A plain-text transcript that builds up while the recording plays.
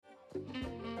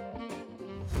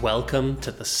Welcome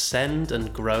to the Send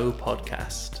and Grow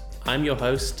podcast. I'm your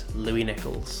host, Louis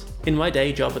Nichols. In my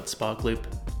day job at Sparkloop,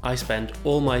 I spend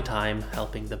all my time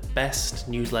helping the best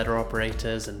newsletter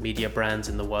operators and media brands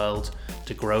in the world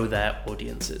to grow their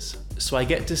audiences. So I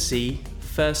get to see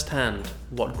firsthand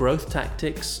what growth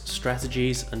tactics,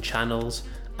 strategies, and channels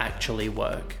actually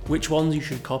work, which ones you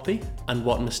should copy, and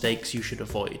what mistakes you should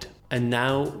avoid. And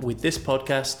now, with this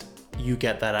podcast, you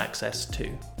get that access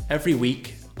too. Every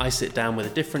week, I sit down with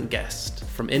a different guest,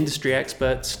 from industry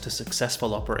experts to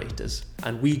successful operators,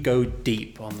 and we go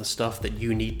deep on the stuff that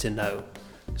you need to know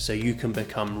so you can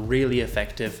become really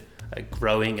effective at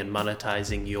growing and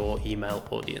monetizing your email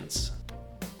audience.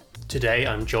 Today,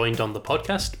 I'm joined on the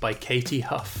podcast by Katie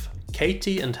Huff.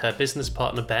 Katie and her business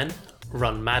partner Ben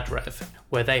run MadRev,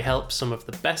 where they help some of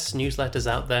the best newsletters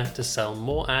out there to sell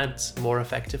more ads more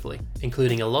effectively,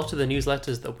 including a lot of the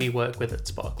newsletters that we work with at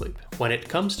Sparkloop. When it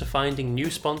comes to finding new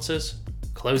sponsors,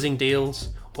 closing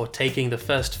deals, or taking the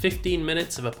first 15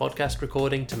 minutes of a podcast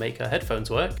recording to make her headphones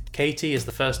work, Katie is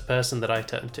the first person that I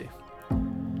turn to.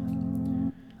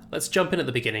 Let's jump in at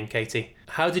the beginning, Katie.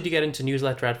 How did you get into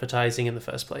newsletter advertising in the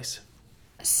first place?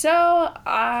 So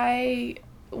I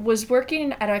was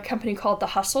working at a company called The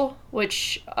Hustle,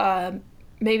 which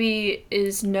maybe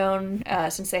is known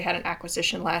since they had an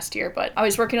acquisition last year, but I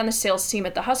was working on the sales team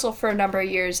at The Hustle for a number of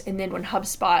years, and then when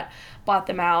HubSpot bought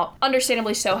them out,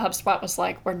 understandably so, HubSpot was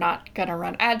like, we're not going to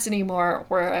run ads anymore.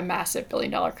 We're a massive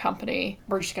billion-dollar company.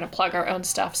 We're just going to plug our own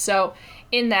stuff. So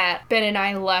in that, Ben and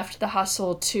I left The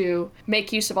Hustle to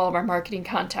make use of all of our marketing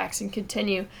contacts and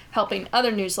continue helping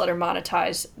other newsletter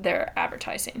monetize their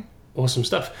advertising. Awesome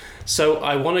stuff. So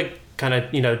I want to kind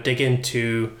of, dig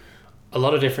into a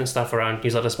lot of different stuff around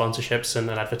newsletter sponsorships and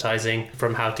advertising,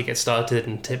 from how to get started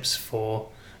and tips for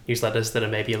newsletters that are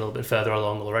maybe a little bit further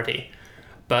along already.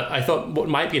 But I thought what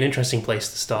might be an interesting place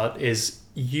to start is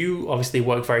you obviously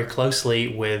work very closely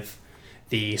with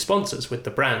the sponsors, with the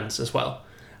brands as well.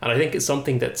 And I think it's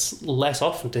something that's less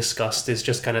often discussed is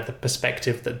just kind of the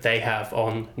perspective that they have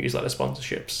on newsletter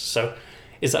sponsorships. So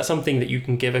is that something that you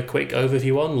can give a quick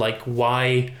overview on? Like,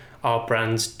 why are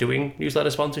brands doing newsletter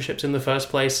sponsorships in the first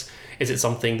place? Is it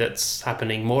something that's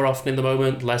happening more often in the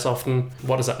moment, less often?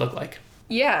 What does that look like?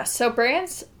 Yeah, so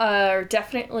brands are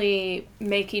definitely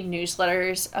making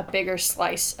newsletters a bigger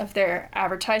slice of their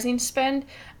advertising spend.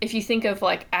 If you think of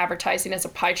like advertising as a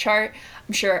pie chart,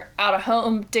 I'm sure out of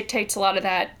home dictates a lot of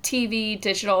that, TV,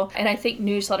 digital, and I think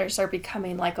newsletters are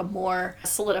becoming like a more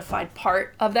solidified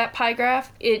part of that pie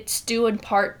graph. It's due in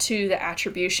part to the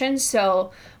attribution.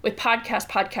 So with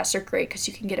podcasts are great because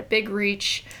you can get a big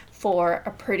reach for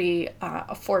a pretty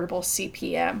affordable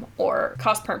CPM or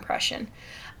cost per impression.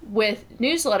 With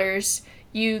newsletters,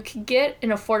 you can get an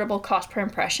affordable cost per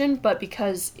impression, but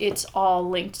because it's all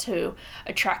linked to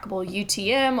a trackable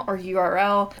UTM or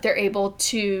URL, they're able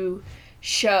to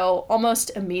show almost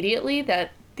immediately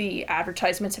that the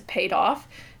advertisements have paid off.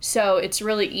 So it's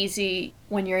really easy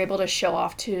when you're able to show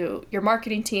off to your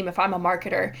marketing team. If I'm a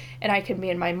marketer and I can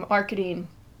be in my marketing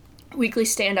weekly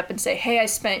stand up and say, hey, I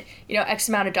spent, X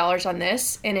amount of dollars on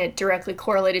this, and it directly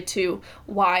correlated to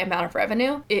Y amount of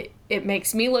revenue. It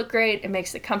makes me look great. It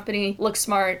makes the company look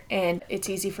smart, and it's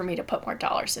easy for me to put more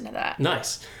dollars into that.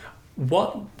 Nice.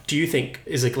 What do you think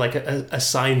is like a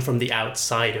sign from the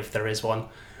outside, if there is one,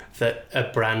 that a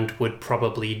brand would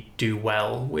probably do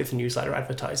well with newsletter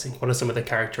advertising? What are some of the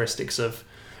characteristics of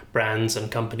brands and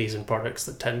companies and products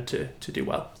that tend to do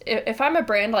well? If I'm a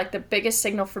brand, like the biggest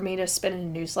signal for me to spend in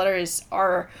a newsletter is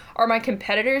are my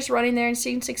competitors running there and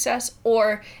seeing success?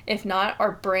 Or if not,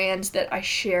 are brands that I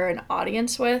share an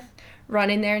audience with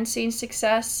running there and seeing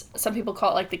success? Some people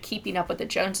call it like the keeping up with the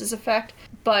Joneses effect.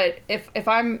 But if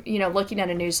I'm, looking at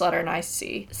a newsletter and I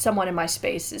see someone in my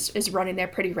space is running there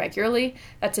pretty regularly,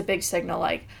 that's a big signal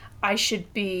like I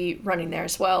should be running there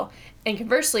as well. And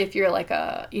conversely, if you're like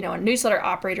a newsletter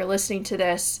operator listening to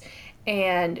this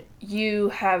and you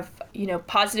have,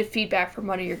 positive feedback from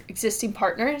one of your existing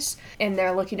partners and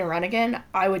they're looking to run again,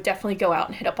 I would definitely go out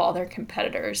and hit up all their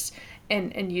competitors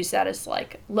and use that as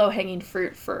like low-hanging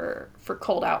fruit for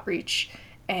cold outreach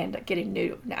and getting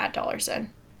new ad dollars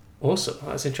in. Awesome.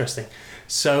 That's interesting.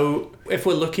 So if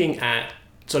we're looking at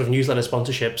sort of newsletter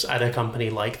sponsorships at a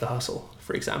company like The Hustle,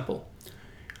 for example,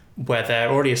 where they're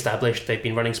already established, they've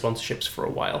been running sponsorships for a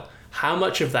while, how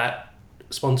much of that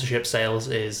sponsorship sales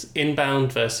is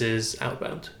inbound versus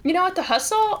outbound? At The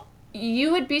Hustle,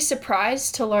 you would be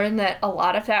surprised to learn that a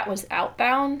lot of that was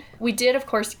outbound. We did, of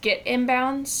course, get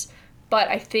inbounds, but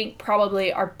I think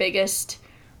probably our biggest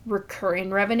recurring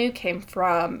revenue came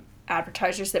from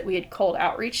advertisers that we had cold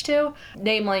outreach to.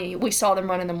 Namely, we saw them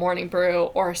run in the Morning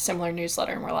Brew or a similar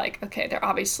newsletter, and we're like, okay, they're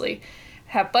obviously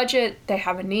have budget, they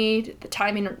have a need, the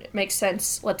timing makes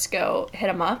sense, let's go hit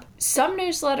them up. Some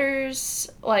newsletters,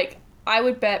 like I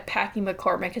would bet Packy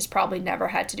McCormick has probably never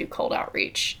had to do cold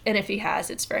outreach. And if he has,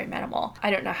 it's very minimal.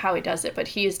 I don't know how he does it, but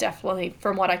he is definitely,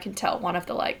 from what I can tell, one of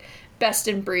the like best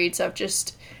in breeds of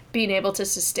just being able to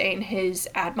sustain his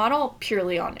ad model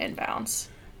purely on inbounds.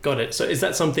 Got it. So is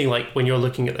that something like when you're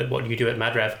looking at what you do at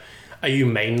MadRev, are you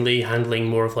mainly handling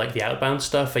more of like the outbound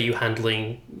stuff? Are you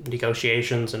handling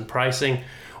negotiations and pricing?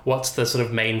 What's the sort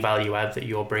of main value add that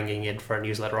you're bringing in for a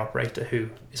newsletter operator who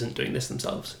isn't doing this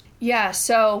themselves? Yeah,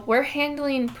 so we're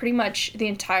handling pretty much the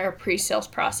entire pre-sales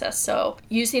process. So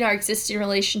using our existing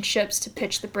relationships to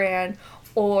pitch the brand,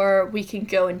 or we can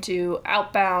go and do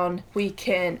outbound. We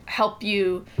can help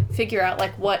you figure out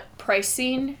like what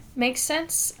pricing makes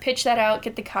sense, pitch that out,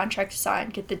 get the contract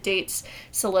signed, get the dates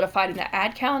solidified in the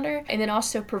ad calendar, and then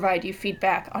also provide you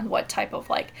feedback on what type of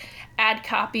like ad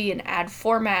copy and ad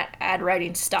format, ad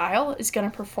writing style is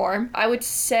going to perform. I would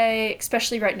say,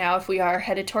 especially right now, if we are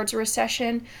headed towards a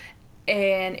recession,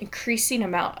 an increasing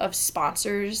amount of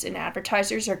sponsors and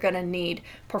advertisers are going to need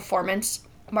performance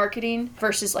marketing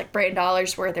versus like brand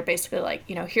dollars, where they're basically like,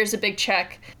 you know, here's a big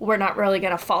check. We're not really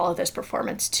going to follow this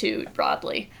performance too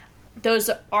broadly. Those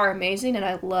are amazing, and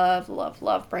I love, love,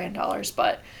 love brand dollars,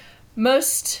 but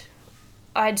most,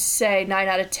 I'd say 9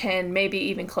 out of 10, maybe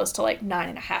even close to like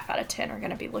 9.5 out of 10 are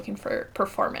going to be looking for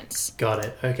performance. Got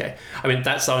it. Okay. I mean,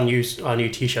 that's our new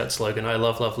t-shirt slogan. I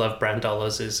love, love, love brand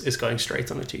dollars is going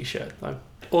straight on a t-shirt.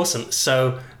 Awesome.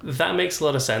 So that makes a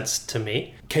lot of sense to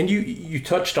me. Can you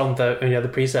touched on the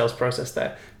pre-sales process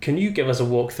there. Can you give us a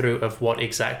walkthrough of what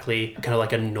exactly kind of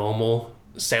like a normal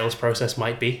sales process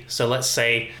might be? So let's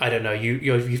say, I don't know,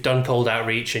 you've done cold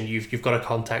outreach and you've got to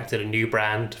contact a new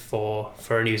brand for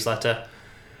a newsletter.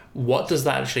 What does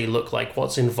that actually look like?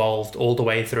 What's involved all the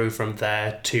way through from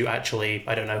there to actually,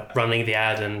 I don't know, running the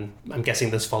ad, and I'm guessing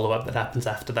there's follow-up that happens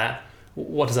after that.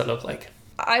 What does that look like?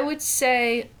 I would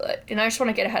say, and I just want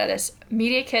to get ahead of this,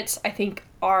 media kits I think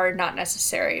are not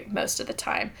necessary most of the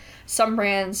time. Some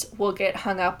brands will get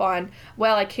hung up on,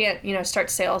 well, I can't, start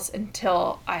sales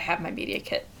until I have my media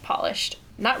kit polished.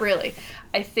 Not really.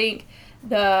 I think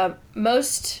the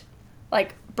most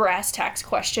like brass tacks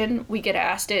question we get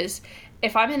asked is,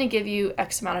 if I'm going to give you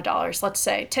X amount of dollars, let's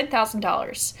say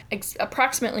 $10,000,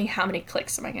 approximately how many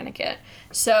clicks am I going to get?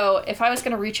 So if I was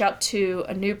going to reach out to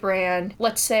a new brand,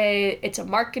 let's say it's a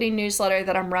marketing newsletter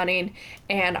that I'm running,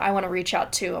 and I want to reach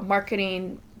out to a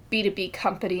marketing B2B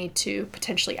company to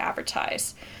potentially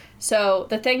advertise. So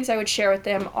the things I would share with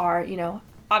them are,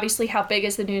 obviously how big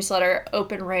is the newsletter,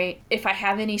 open rate. If I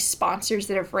have any sponsors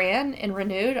that have ran and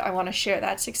renewed, I want to share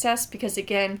that success, because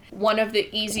again, one of the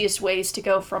easiest ways to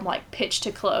go from like pitch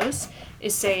to close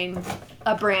is saying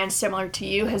a brand similar to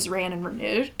you has ran and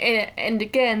renewed. And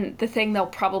again, the thing they'll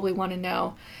probably want to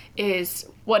know is,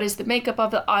 what is the makeup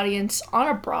of the audience on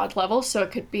a broad level? So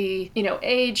it could be,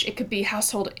 age, it could be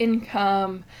household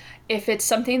income. If it's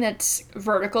something that's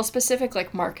vertical specific,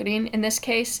 like marketing in this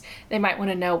case, they might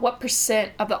want to know what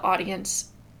 % of the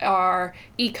audience are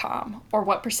e-com, or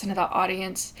what % of the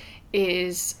audience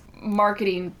is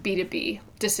marketing B2B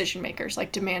decision makers,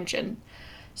 like demand gen.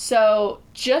 So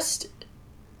just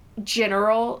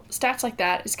general stats like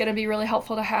that is going to be really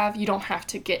helpful to have. You don't have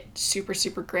to get super,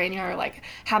 super granular, like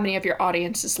how many of your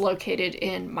audience is located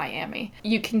in Miami.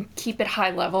 You can keep it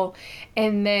high level.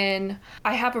 And then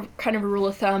I have a kind of a rule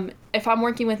of thumb. If I'm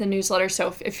working with a newsletter,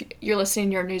 so if you're listening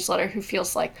to your newsletter who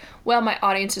feels like, well, my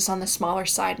audience is on the smaller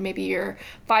side, maybe you're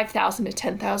 5,000 to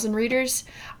 10,000 readers,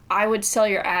 I would sell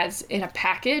your ads in a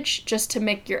package just to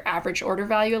make your average order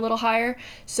value a little higher.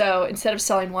 So instead of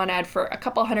selling one ad for a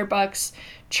couple $100,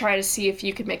 try to see if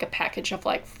you could make a package of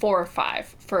like 4 or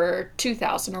 5 for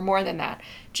 2,000 or more than that,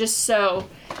 just so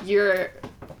you're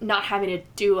not having to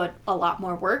do a lot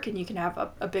more work and you can have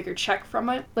a bigger check from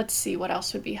it. Let's see what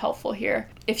else would be helpful here.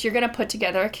 If you're going to put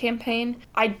together a campaign,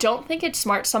 I don't think it's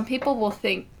smart. Some people will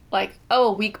think like, oh,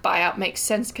 a week buyout makes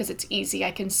sense because it's easy.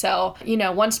 I can sell,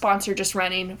 one sponsor just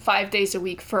running 5 days a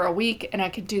week for a week, and I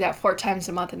can do that 4 times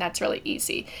a month, and that's really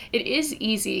easy. It is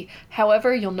easy.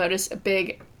 However, you'll notice a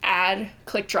big ad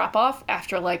click drop off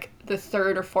after like the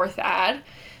 3rd or 4th ad.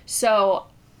 So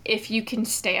if you can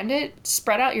stand it,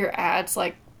 spread out your ads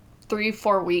like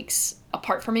 3-4 weeks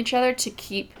apart from each other to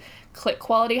keep click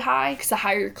quality high, because the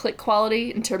higher your click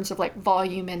quality in terms of like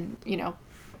volume and,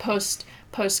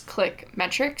 post-click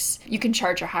metrics, you can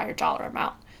charge a higher dollar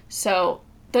amount. So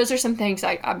those are some things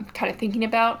I'm kind of thinking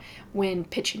about when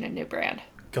pitching a new brand.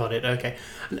 Got it. Okay.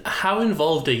 And how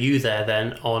involved are you there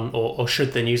then or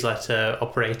should the newsletter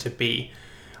operator be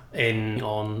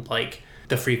on like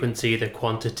the frequency, the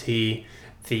quantity,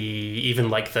 even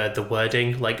like the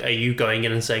wording? Like, are you going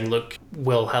in and saying, look,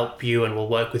 we'll help you and we'll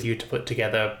work with you to put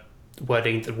together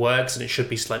wording that works and it should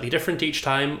be slightly different each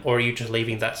time? Or are you just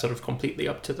leaving that sort of completely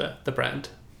up to the brand?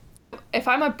 If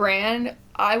I'm a brand,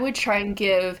 I would try and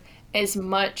give as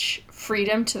much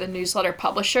freedom to the newsletter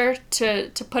publisher to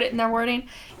put it in their wording.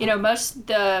 Most of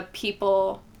the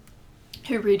people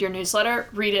who read your newsletter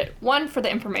read it, one, for the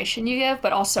information you give,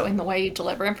 but also in the way you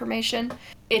deliver information.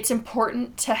 It's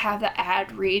important to have the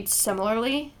ad read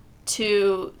similarly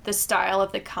to the style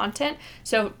of the content.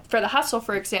 So for The Hustle,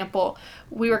 for example,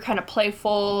 we were kind of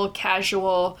playful,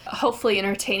 casual, hopefully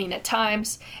entertaining at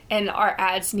times, and our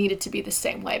ads needed to be the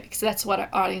same way because that's what our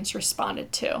audience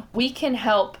responded to. We can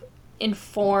help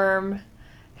inform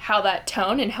how that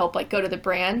tone and help like go to the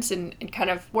brands and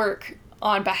kind of work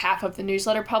on behalf of the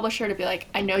newsletter publisher to be like,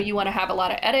 I know you want to have a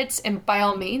lot of edits, and by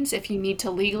all means, if you need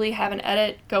to legally have an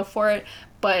edit, go for it,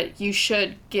 but you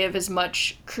should give as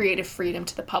much creative freedom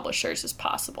to the publishers as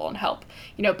possible and help,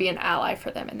 be an ally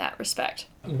for them in that respect.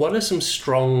 What are some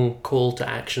strong call to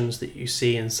actions that you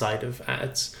see inside of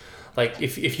ads? Like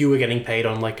if you were getting paid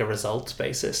on like a results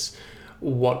basis,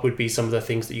 what would be some of the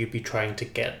things that you'd be trying to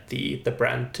get the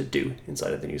brand to do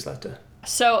inside of the newsletter?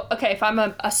 So, okay, if I'm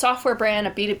a software brand,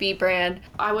 a B2B brand,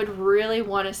 I would really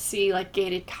want to see like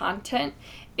gated content.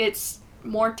 It's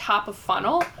more top of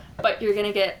funnel, but you're going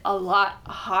to get a lot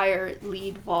higher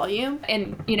lead volume.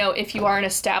 And, if you are an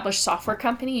established software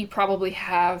company, you probably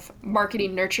have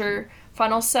marketing nurture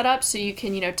funnels set up so you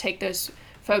can, take those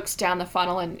folks down the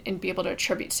funnel and be able to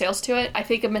attribute sales to it. I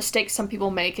think a mistake some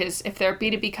people make is if they're a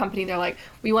B2B company, they're like,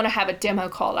 we want to have a demo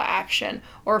call to action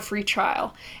or a free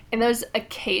trial. And those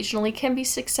occasionally can be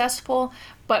successful,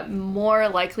 but more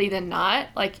likely than not,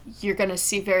 like you're going to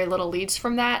see very little leads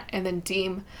from that and then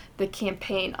deem the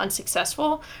campaign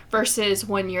unsuccessful versus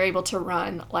when you're able to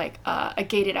run like a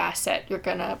gated asset, you're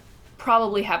going to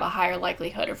probably have a higher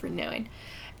likelihood of renewing.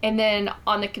 And then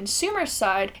on the consumer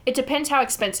side, it depends how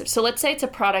expensive. So let's say it's a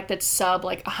product that's sub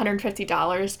like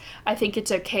 $150. I think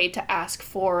it's okay to ask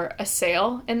for a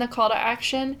sale in the call to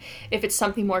action. If it's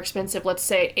something more expensive, let's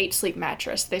say 8 Sleep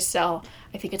mattress, they sell,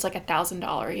 I think it's like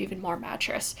 $1,000, even more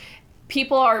mattress.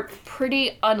 People are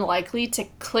pretty unlikely to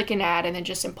click an ad and then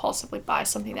just impulsively buy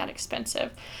something that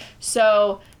expensive.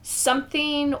 So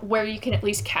something where you can at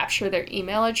least capture their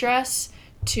email address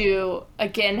to,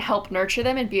 again, help nurture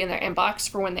them and be in their inbox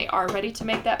for when they are ready to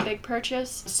make that big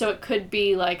purchase. So it could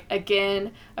be like,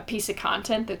 again, a piece of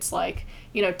content that's like,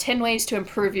 10 ways to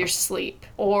improve your sleep.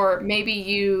 Or maybe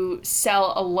you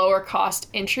sell a lower cost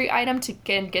entry item to,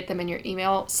 again, get them in your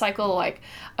email cycle, like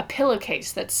a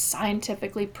pillowcase that's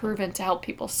scientifically proven to help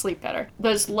people sleep better.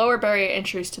 Those lower barrier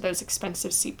entries to those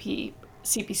expensive CPC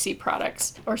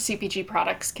products or CPG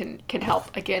products can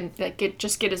help, again,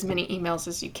 get as many emails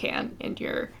as you can in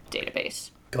your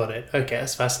database. Got it. Okay,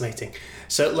 that's fascinating.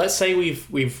 So let's say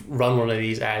we've run one of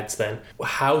these ads then.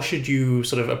 How should you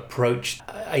sort of approach,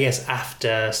 I guess,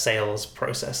 after sales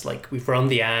process? Like we've run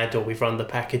the ad or we've run the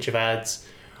package of ads.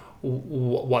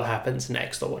 What happens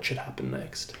next or what should happen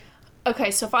next?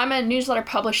 Okay, so if I'm a newsletter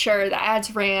publisher, the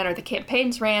ads ran or the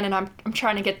campaigns ran and I'm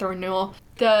trying to get the renewal,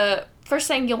 the first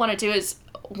thing you'll want to do is,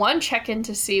 one, check in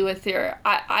to see with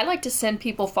I like to send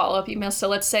people follow-up emails. So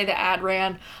let's say the ad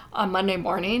ran on Monday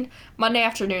morning. Monday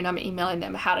afternoon, I'm emailing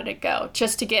them, how did it go?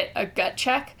 Just to get a gut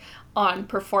check on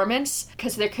performance,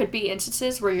 because there could be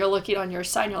instances where you're looking on your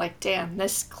site and you're like, damn,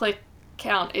 this click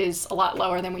count is a lot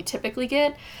lower than we typically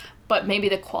get, but maybe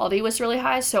the quality was really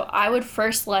high. So I would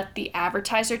first let the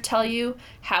advertiser tell you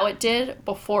how it did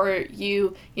before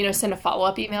you send a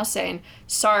follow-up email saying,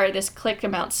 sorry, this click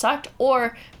amount sucked.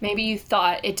 Or maybe you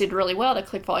thought it did really well, the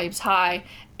click volume's high,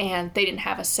 and they didn't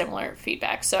have a similar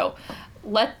feedback. So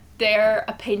let their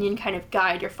opinion kind of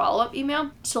guide your follow-up email.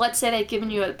 So let's say they've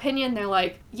given you an opinion. They're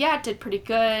like, yeah, it did pretty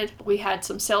good. We had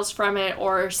some sales from it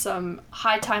or some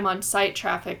high time on site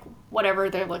traffic, whatever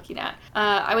they're looking at.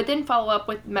 I would then follow up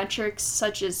with metrics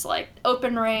such as like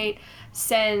open rate,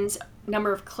 sends,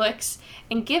 number of clicks,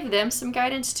 and give them some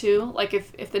guidance too. Like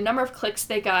if the number of clicks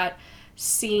they got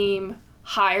seem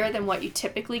higher than what you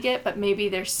typically get, but maybe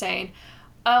they're saying,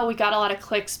 oh, we got a lot of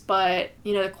clicks, but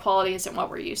the quality isn't what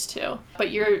we're used to.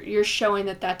 But you're showing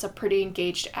that that's a pretty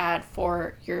engaged ad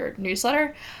for your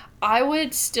newsletter. I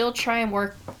would still try and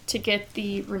work to get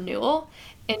the renewal.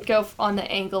 and go on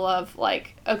the angle of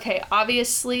like, okay,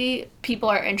 obviously people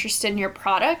are interested in your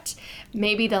product.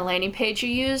 Maybe the landing page you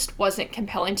used wasn't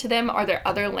compelling to them. Are there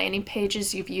other landing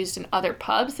pages you've used in other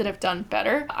pubs that have done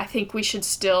better? I think we should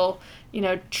still,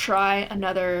 try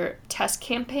another test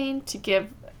campaign to give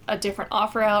a different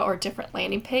offer out or a different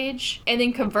landing page. And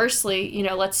then conversely,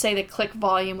 let's say the click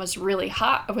volume was really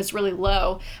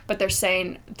low, but they're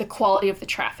saying the quality of the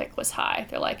traffic was high.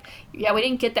 They're like, yeah, we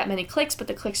didn't get that many clicks, but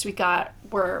the clicks we got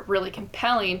were really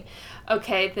compelling.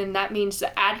 Okay, then that means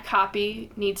the ad copy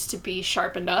needs to be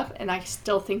sharpened up, and I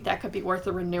still think that could be worth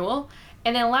a renewal.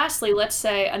 And then lastly, let's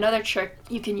say another trick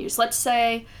you can use. Let's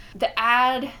say the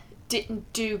ad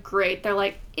didn't do great. They're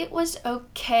like, it was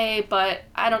okay, but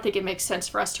I don't think it makes sense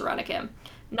for us to run again.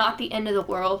 Not the end of the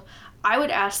world. I would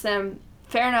ask them,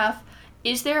 fair enough,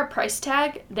 is there a price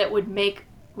tag that would make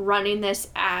running this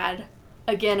ad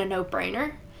again a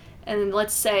no-brainer? And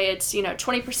let's say it's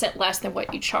 20% less than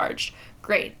what you charged.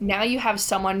 Great. Now you have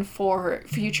someone for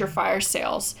future fire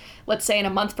sales. Let's say in a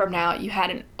month from now you had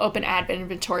an open ad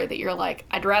inventory that you're like,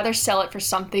 I'd rather sell it for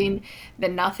something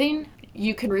than nothing.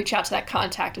 You can reach out to that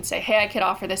contact and say, hey, I could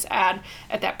offer this ad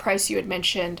at that price you had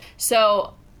mentioned.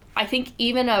 So I think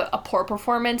even a poor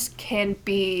performance can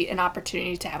be an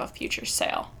opportunity to have a future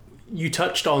sale. You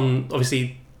touched on,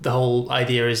 obviously, the whole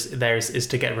idea is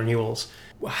to get renewals.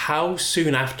 How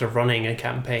soon after running a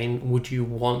campaign would you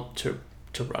want to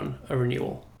run a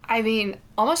renewal? I mean,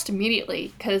 almost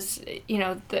immediately, because,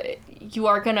 you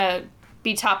are going to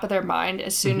be top of their mind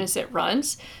as soon as it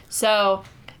runs. So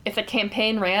if a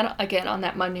campaign ran again on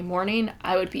that Monday morning,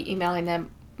 I would be emailing them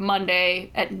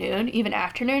Monday at noon, even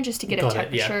afternoon, just to get a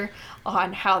temperature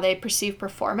on how they perceive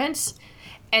performance.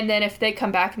 And then if they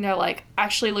come back and they're like,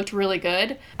 actually looked really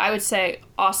good, I would say,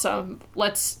 awesome,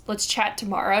 let's chat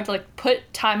tomorrow. I'd like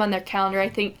put time on their calendar. I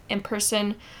think in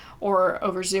person or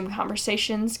over Zoom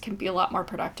conversations can be a lot more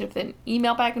productive than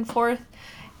email back and forth,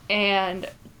 and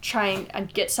trying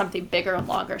and get something bigger and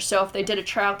longer. So if they did a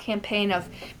trial campaign of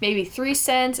maybe 3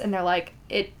 cents and they're like,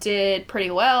 it did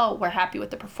pretty well, we're happy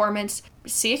with the performance,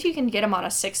 see if you can get them on a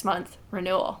 6-month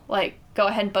renewal. Like, go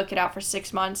ahead and book it out for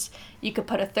 6 months. You could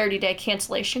put a 30-day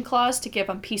cancellation clause to give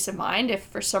them peace of mind if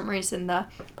for some reason the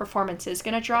performance is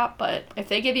going to drop. But if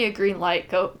they give you a green light,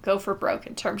 go for broke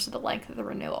in terms of the length of the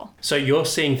renewal. So you're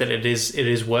seeing that it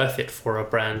is worth it for a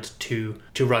brand to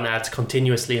run ads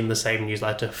continuously in the same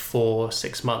newsletter for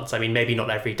 6 months. I mean, maybe not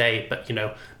every day, but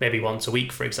maybe once a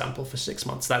week, for example, for 6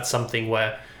 months. That's something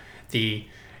where the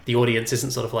audience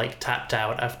isn't sort of like tapped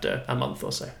out after a month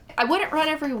or so. I wouldn't run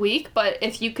every week, but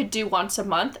if you could do once a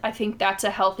month, I think that's a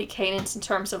healthy cadence in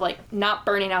terms of like not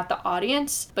burning out the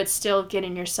audience, but still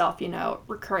getting yourself,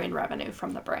 recurring revenue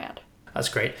from the brand. That's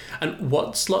great. And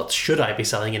what slots should I be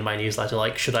selling in my newsletter?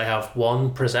 Like, should I have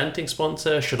one presenting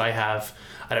sponsor? Should I have,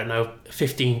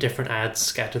 15 different ads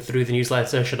scattered through the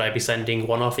newsletter? Should I be sending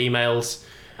one-off emails?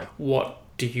 What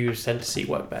do you tend to see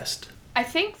work best? I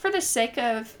think for the sake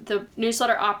of the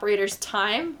newsletter operator's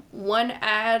time, one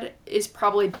ad is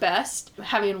probably best.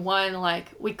 Having one,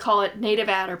 like, we call it native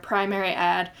ad or primary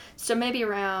ad. So maybe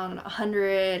around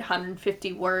 100,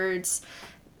 150 words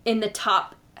in the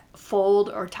top fold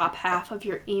or top half of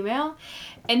your email.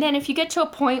 And then if you get to a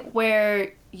point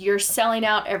where you're selling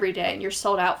out every day and you're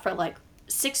sold out for like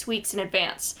 6 weeks in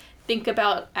advance, think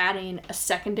about adding a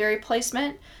secondary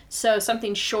placement. So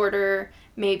something shorter,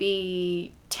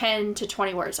 maybe 10 to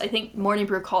 20 words. I think Morning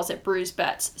Brew calls it Brews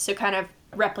Bets. So kind of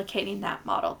replicating that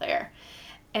model there.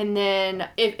 And then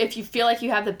if you feel like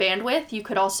you have the bandwidth, you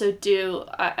could also do,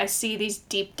 I see these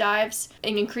deep dives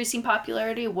in increasing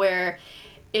popularity where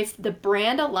if the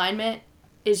brand alignment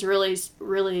is really,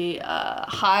 really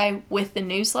high with the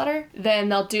newsletter, then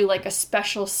they'll do like a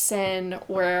special send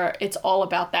where it's all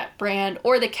about that brand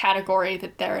or the category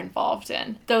that they're involved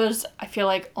in. Those, I feel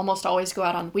like, almost always go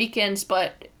out on weekends,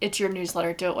 but it's your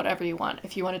newsletter. Do it whatever you want.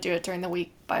 If you want to do it during the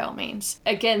week, by all means.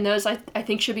 Again, those I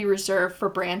think should be reserved for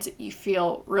brands that you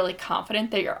feel really confident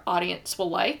that your audience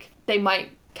will like. They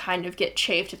might kind of get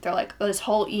chafed if they're like, oh, this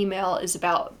whole email is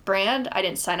about brand, I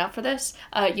didn't sign up for this.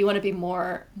 You want to be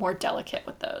more delicate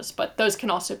with those, but those can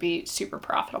also be super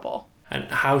profitable. And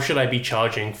how should I be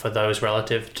charging for those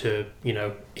relative to,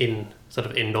 in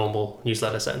normal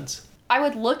newsletter sense? I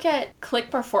would look at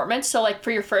click performance. So like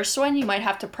for your first one, you might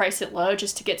have to price it low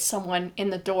just to get someone in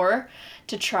the door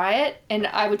to try it. And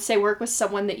I would say work with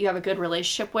someone that you have a good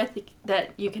relationship with,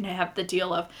 that you can have the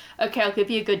deal of, okay, I'll give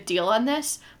you a good deal on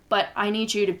this, but I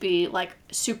need you to be like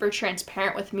super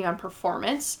transparent with me on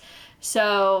performance.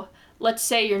 So let's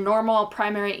say your normal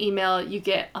primary email, you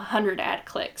get 100 ad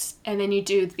clicks, and then you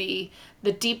do the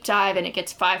deep dive and it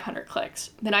gets 500 clicks,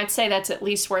 then I'd say that's at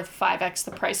least worth 5x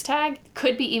the price tag.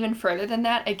 Could be even further than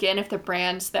that. Again, if the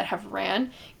brands that have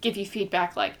ran give you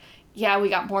feedback like, yeah, we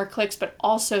got more clicks, but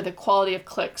also the quality of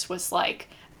clicks was like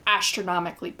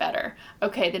astronomically better.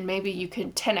 Okay, then maybe you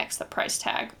can 10x the price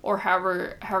tag, or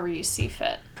however you see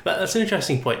fit. But that's an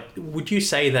interesting point. Would you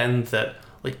say then that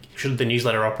like should the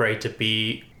newsletter operator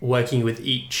be working with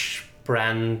each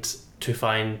brand to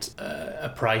find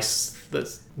a price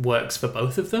that works for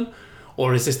both of them?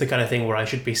 Or is this the kind of thing where I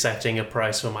should be setting a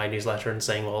price for my newsletter and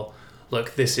saying, well,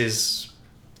 look, this is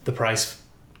the price,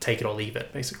 take it or leave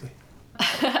it, basically?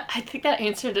 I think that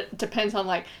answer depends on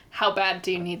like how bad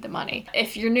do you need the money.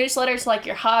 If your newsletter's like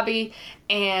your hobby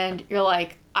and you're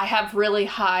like, I have really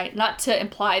high, not to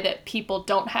imply that people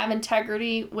don't have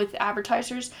integrity with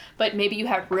advertisers, but maybe you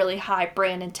have really high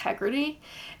brand integrity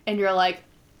and you're like,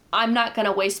 I'm not going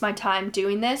to waste my time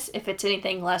doing this if it's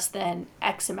anything less than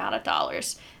X amount of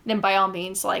dollars. Then by all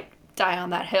means, like, die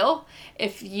on that hill.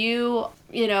 If you've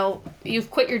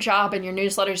quit your job and your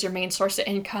newsletter is your main source of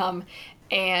income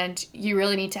and you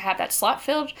really need to have that slot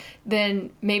filled,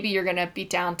 then maybe you're going to be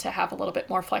down to have a little bit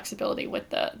more flexibility with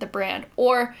the brand.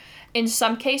 Or in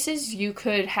some cases, you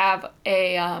could have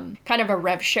a kind of a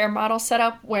rev share model set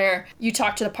up where you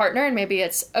talk to the partner and maybe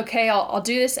it's, okay, I'll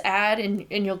do this ad and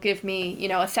you'll give me,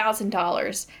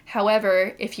 $1,000.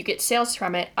 However, if you get sales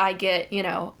from it, I get,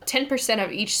 10%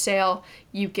 of each sale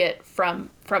you get from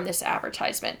this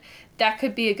advertisement. That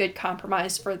could be a good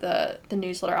compromise for the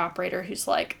newsletter operator who's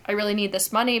like, I really need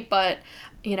this money, but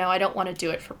I don't want to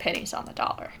do it for pennies on the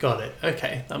dollar. Got it.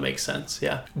 Okay, that makes sense.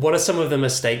 Yeah. What are some of the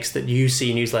mistakes that you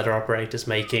see newsletter operators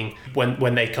making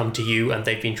when they come to you and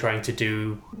they've been trying to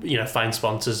do, find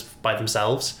sponsors by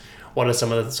themselves? What are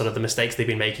some of the sort of the mistakes they've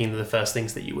been making, the first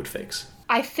things that you would fix?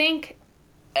 I think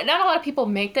not a lot of people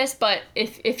make this, but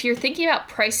if you're thinking about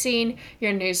pricing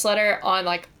your newsletter on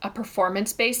like a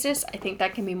performance basis, I think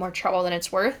that can be more trouble than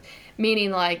it's worth.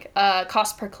 Meaning like a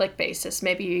cost per click basis.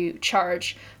 Maybe you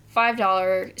charge $5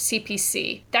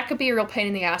 CPC. That could be a real pain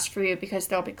in the ass for you because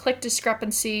there'll be click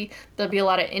discrepancy. There'll be a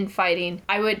lot of infighting.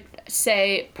 I would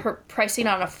say pricing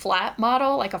on a flat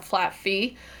model, like a flat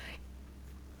fee,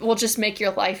 will just make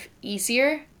your life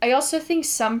easier. I also think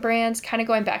some brands, kind of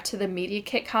going back to the media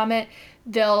kit comment,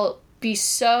 they'll be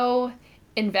so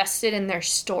invested in their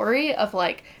story of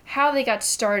like how they got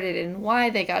started and why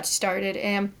they got started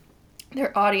and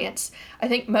their audience. I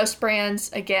think most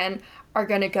brands, again, are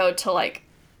going to go to like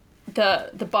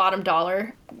the bottom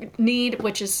dollar need,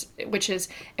 which is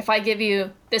if I give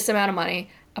you this amount of money,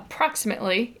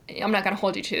 approximately, I'm not going to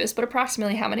hold you to this, but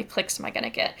approximately how many clicks am I going to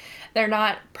get? They're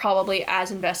not probably as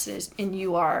invested as in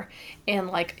you are in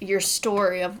like your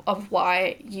story of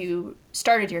why you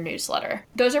started your newsletter.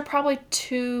 Those are probably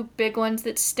two big ones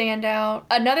that stand out.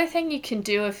 Another thing you can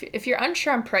do if you're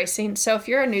unsure on pricing, so if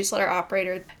you're a newsletter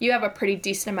operator, you have a pretty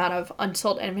decent amount of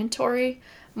unsold inventory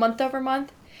month over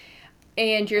month,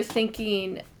 and you're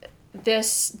thinking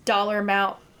this dollar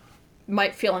amount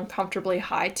might feel uncomfortably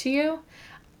high to you,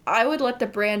 I would let the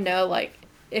brand know, like,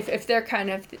 if they're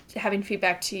kind of having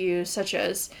feedback to you, such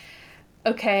as,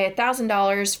 okay,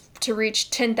 $1,000 to reach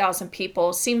 10,000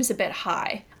 people seems a bit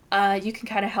high. You can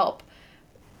kind of help,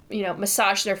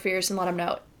 massage their fears and let them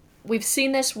know. We've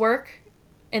seen this work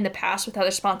in the past with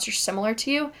other sponsors similar to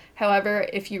you. However,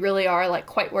 if you really are like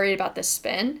quite worried about this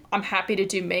spend, I'm happy to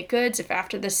do make goods. If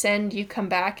after the send you come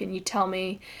back and you tell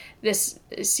me this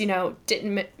is,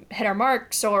 didn't hit our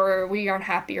marks or we aren't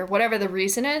happy or whatever the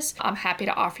reason is, I'm happy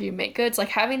to offer you make goods. Like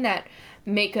having that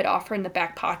make good offer in the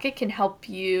back pocket can help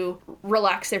you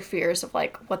relax their fears of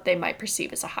like what they might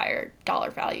perceive as a higher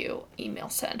dollar value email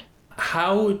send.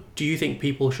 How do you think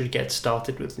people should get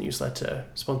started with newsletter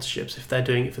sponsorships if they're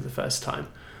doing it for the first time?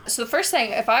 So the first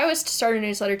thing, if I was to start a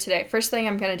newsletter today, first thing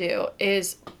I'm going to do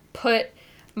is put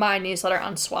my newsletter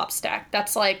on Swapstack.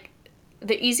 That's like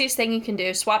the easiest thing you can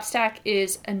do. Swapstack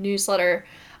is a newsletter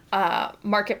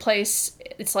marketplace.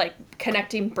 It's like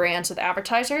connecting brands with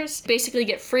advertisers. Basically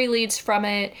get free leads from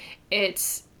it.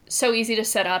 It's so easy to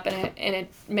set up and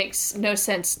it makes no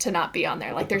sense to not be on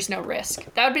there. Like there's no risk.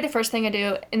 That would be the first thing I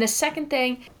do. And the second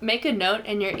thing, make a note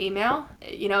in your email.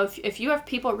 If you have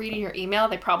people reading your email,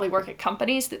 they probably work at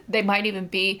companies. They might even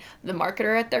be the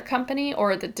marketer at their company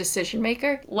or the decision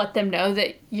maker. Let them know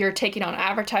that you're taking on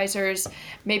advertisers.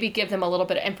 Maybe give them a little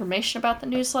bit of information about the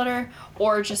newsletter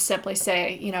or just simply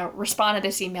say, respond to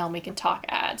this email and we can talk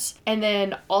ads. And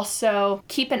then also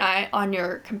keep an eye on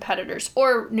your competitors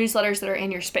or newsletters that are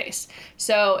in your space.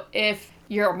 So if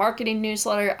you're a marketing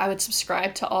newsletter, I would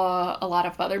subscribe to a lot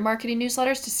of other marketing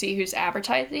newsletters to see who's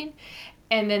advertising.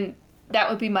 And then that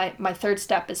would be my third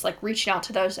step, is like reaching out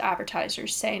to those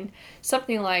advertisers saying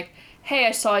something like, hey,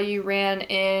 I saw you ran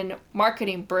in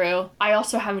Marketing Brew. I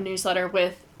also have a newsletter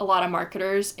with a lot of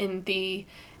marketers in the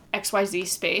XYZ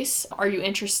space. Are you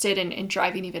interested in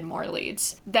driving even more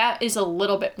leads? That is a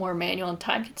little bit more manual and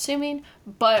time consuming,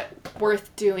 but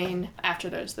worth doing after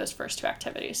those first two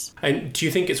activities. And do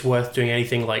you think it's worth doing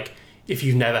anything like, if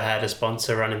you've never had a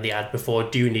sponsor running the ad before,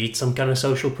 do you need some kind of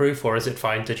social proof, or is it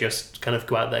fine to just kind of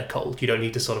go out there cold? You don't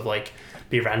need to sort of like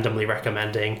be randomly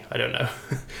recommending, I don't know,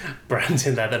 brands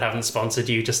in there that haven't sponsored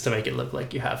you just to make it look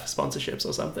like you have sponsorships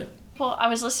or something. Well, I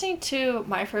was listening to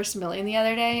My First Million the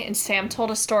other day, and Sam told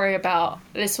a story about,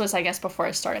 this was, I guess, before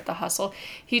I started The Hustle.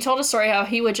 He told a story how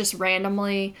he would just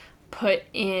randomly put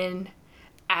in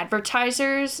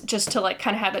advertisers just to like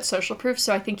kind of have that social proof.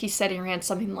 So I think he said he ran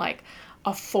something like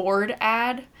a Ford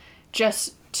ad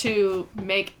just to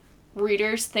make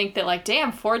readers think that like,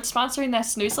 damn, Ford's sponsoring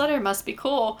this newsletter, must be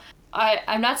cool.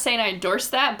 I'm not saying I endorse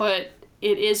that, but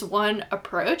it is one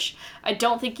approach. I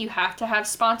don't think you have to have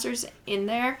sponsors in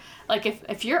there. Like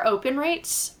if your open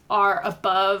rates are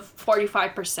above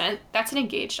 45%, that's an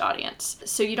engaged audience.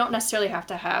 So you don't necessarily have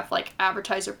to have like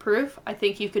advertiser proof. I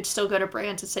think you could still go to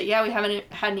brands and say, yeah, we haven't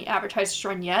had any advertisers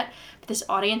run yet, but this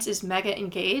audience is mega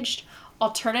engaged.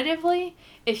 Alternatively,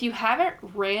 if you haven't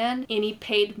ran any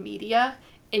paid media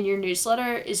and your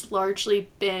newsletter is largely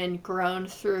been grown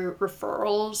through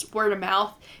referrals, word of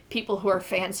mouth, people who are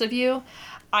fans of you,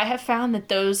 I have found that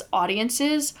those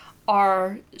audiences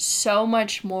are so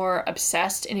much more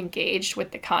obsessed and engaged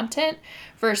with the content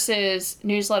versus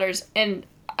newsletters. And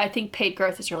I think paid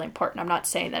growth is really important. I'm not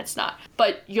saying that it's not.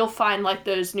 But you'll find like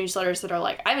those newsletters that are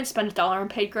like, I haven't spent $1 on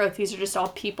paid growth. These are just all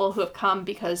people who have come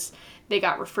because they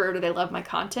got referred or they love my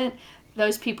content.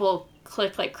 Those people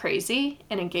click like crazy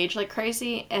and engage like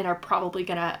crazy and are probably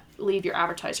going to leave your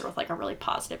advertiser with like a really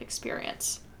positive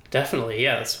experience. Definitely,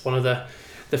 yeah. It's one of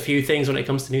the few things when it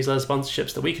comes to newsletter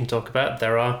sponsorships that we can talk about.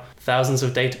 There are thousands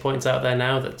of data points out there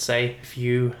now that say if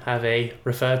you have a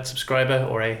referred subscriber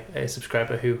or a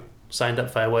subscriber who signed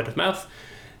up via word of mouth,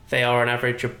 they are on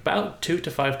average about 2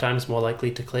 to 5 times more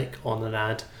likely to click on an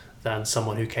ad than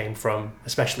someone who came from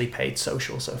especially paid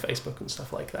social, so Facebook and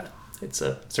stuff like that. It's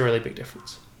a really big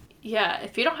difference. Yeah,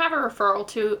 if you don't have a referral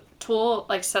tool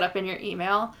like set up in your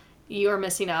email, you are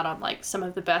missing out on like some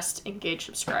of the best engaged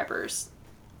subscribers.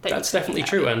 That's definitely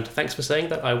true, and thanks for saying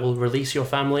that. I will release your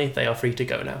family. They are free to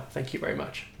go now. Thank you very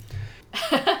much.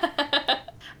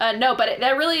 No, but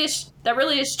that really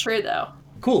is true though.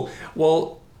 Cool.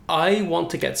 Well, I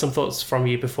want to get some thoughts from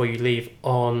you before you leave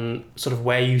on sort of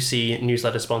where you see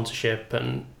newsletter sponsorship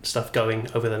and stuff going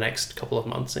over the next couple of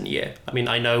months and year. I mean,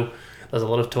 I know there's a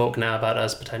lot of talk now about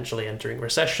us potentially entering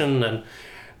recession, and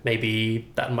maybe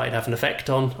that might have an effect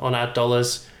on ad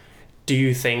dollars. Do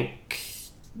you think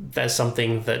there's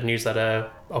something that newsletter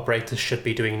operators should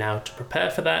be doing now to prepare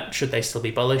for that? Should they still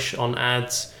be bullish on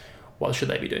ads? What should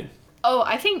they be doing? Oh,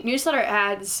 I think newsletter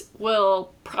ads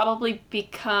will probably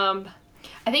become...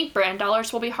 I think brand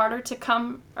dollars will be harder to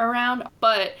come around,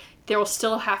 but there will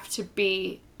still have to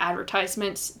be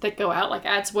advertisements that go out. Like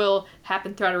ads will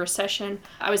happen throughout a recession.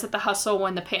 I was at The Hustle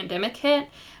when the pandemic hit,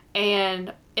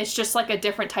 and it's just like a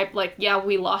different type. Like, yeah,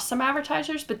 we lost some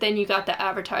advertisers, but then you got the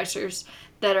advertisers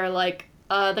that are like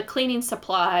the cleaning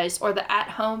supplies or the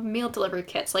at-home meal delivery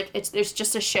kits. Like there's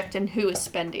just a shift in who is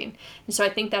spending. And so I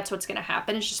think that's what's going to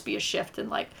happen, is just be a shift in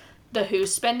like the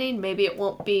who's spending. Maybe it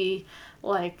won't be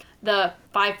like the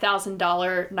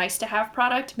 $5,000 nice to have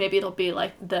product. Maybe it'll be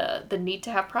like the need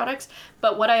to have products.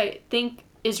 But what I think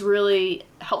is really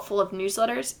helpful of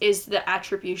newsletters is the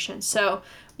attribution. So,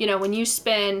 you know, when you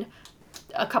spend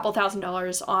a couple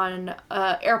 $1,000s on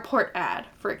an airport ad,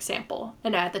 for example,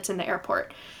 an ad that's in the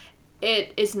airport,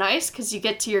 it is nice because you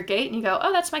get to your gate and you go,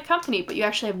 oh, that's my company, but you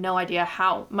actually have no idea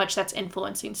how much that's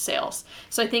influencing sales.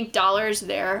 So I think dollars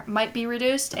there might be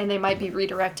reduced, and they might be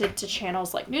redirected to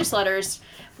channels like newsletters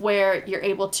where you're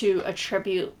able to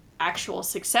attribute actual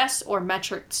success or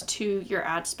metrics to your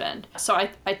ad spend. So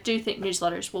I do think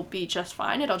newsletters will be just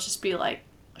fine. It'll just be like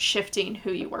shifting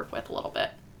who you work with a little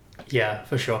bit. Yeah,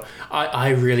 for sure. I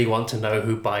really want to know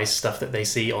who buys stuff that they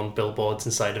see on billboards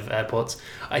inside of airports.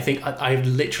 I think I've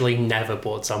literally never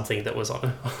bought something that was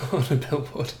on a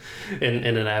billboard in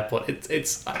an airport.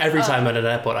 It's every time at an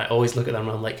airport, I always look at them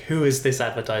and I'm like, who is this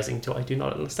advertising to? I do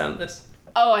not understand this.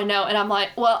 Oh, I know. And I'm like,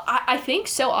 well, I think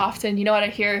so often, you know what I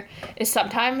hear is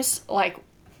sometimes like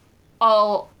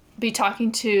I'll be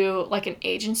talking to like an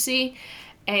agency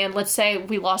and let's say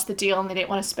we lost the deal and they didn't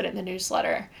want to spin it in the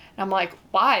newsletter. And I'm like,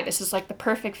 why? This is like the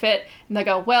perfect fit. And they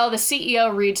go, well, the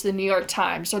CEO reads the New York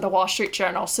Times or the Wall Street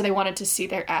Journal, so they wanted to see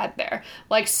their ad there.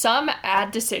 Like, some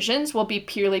ad decisions will be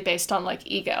purely based on like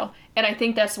ego. And I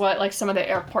think that's what like some of the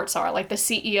airports are. Like, the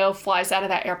CEO flies out of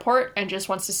that airport and just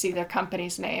wants to see their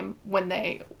company's name when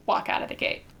they walk out of the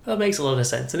gate. That makes a lot of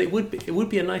sense, and it would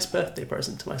be a nice birthday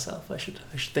present to myself. I should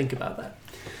think about that.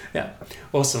 Yeah,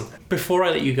 awesome. Before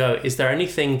I let you go, is there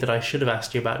anything that I should have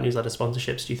asked you about newsletter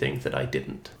sponsorships, do you think, that I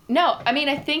didn't? No, I mean,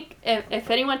 I think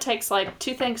if anyone takes like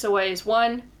 2 things away is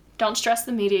 1, don't stress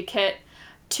the media kit.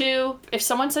 2, if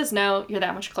someone says no, you're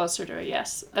that much closer to a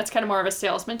yes. That's kind of more of a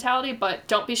sales mentality, but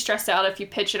don't be stressed out if you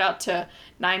pitch it out to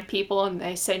 9 people and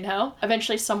they say no.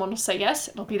 Eventually someone will say yes,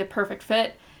 it'll be the perfect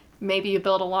fit. Maybe you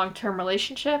build a long-term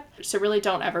relationship. So really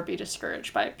don't ever be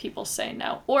discouraged by people saying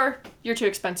no. Or you're too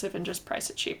expensive and just price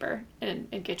it cheaper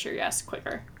and get your yes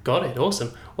quicker. Got it.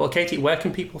 Awesome. Well, Katie, where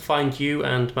can people find you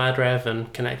and MadRev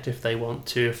and connect if they want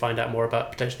to find out more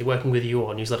about potentially working with you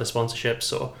or newsletter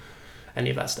sponsorships or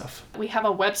any of that stuff? We have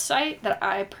a website that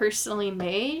I personally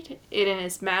made. It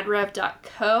is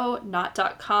madrev.co,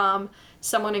 not .com.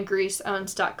 Someone in Greece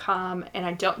owns .com, and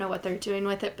I don't know what they're doing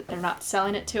with it, but they're not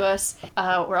selling it to us.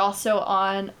 We're also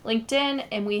on LinkedIn,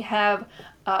 and we have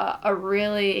a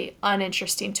really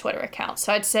uninteresting Twitter account.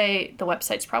 So I'd say the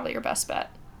website's probably your best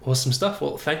bet. Awesome stuff.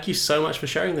 Well, thank you so much for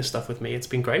sharing this stuff with me. It's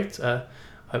been great.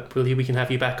 Hopefully we can have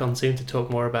you back on soon to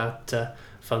talk more about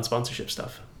fun sponsorship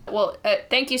stuff. Well,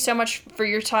 thank you so much for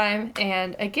your time.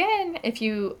 And again, if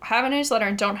you have a newsletter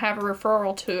and don't have a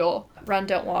referral tool, run,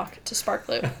 don't walk to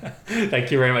Sparkloop.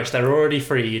 Thank you very much. They're already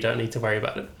free. You don't need to worry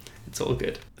about it. It's all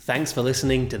good. Thanks for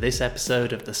listening to this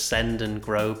episode of the Send and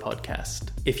Grow podcast.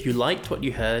 If you liked what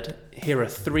you heard, here are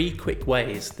 3 quick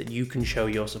ways that you can show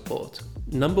your support.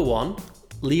 Number 1,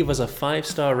 leave us a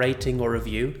 5-star rating or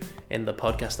review in the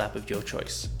podcast app of your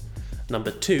choice.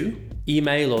 Number 2,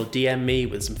 email or DM me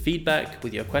with some feedback,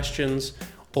 with your questions,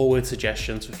 or with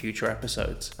suggestions for future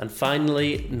episodes. And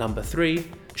finally, number 3,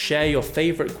 share your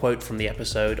favorite quote from the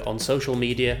episode on social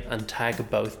media and tag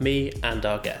both me and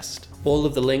our guest. All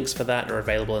of the links for that are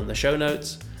available in the show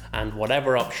notes, and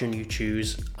whatever option you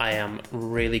choose, I am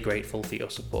really grateful for your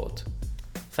support.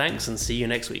 Thanks, and see you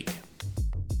next week.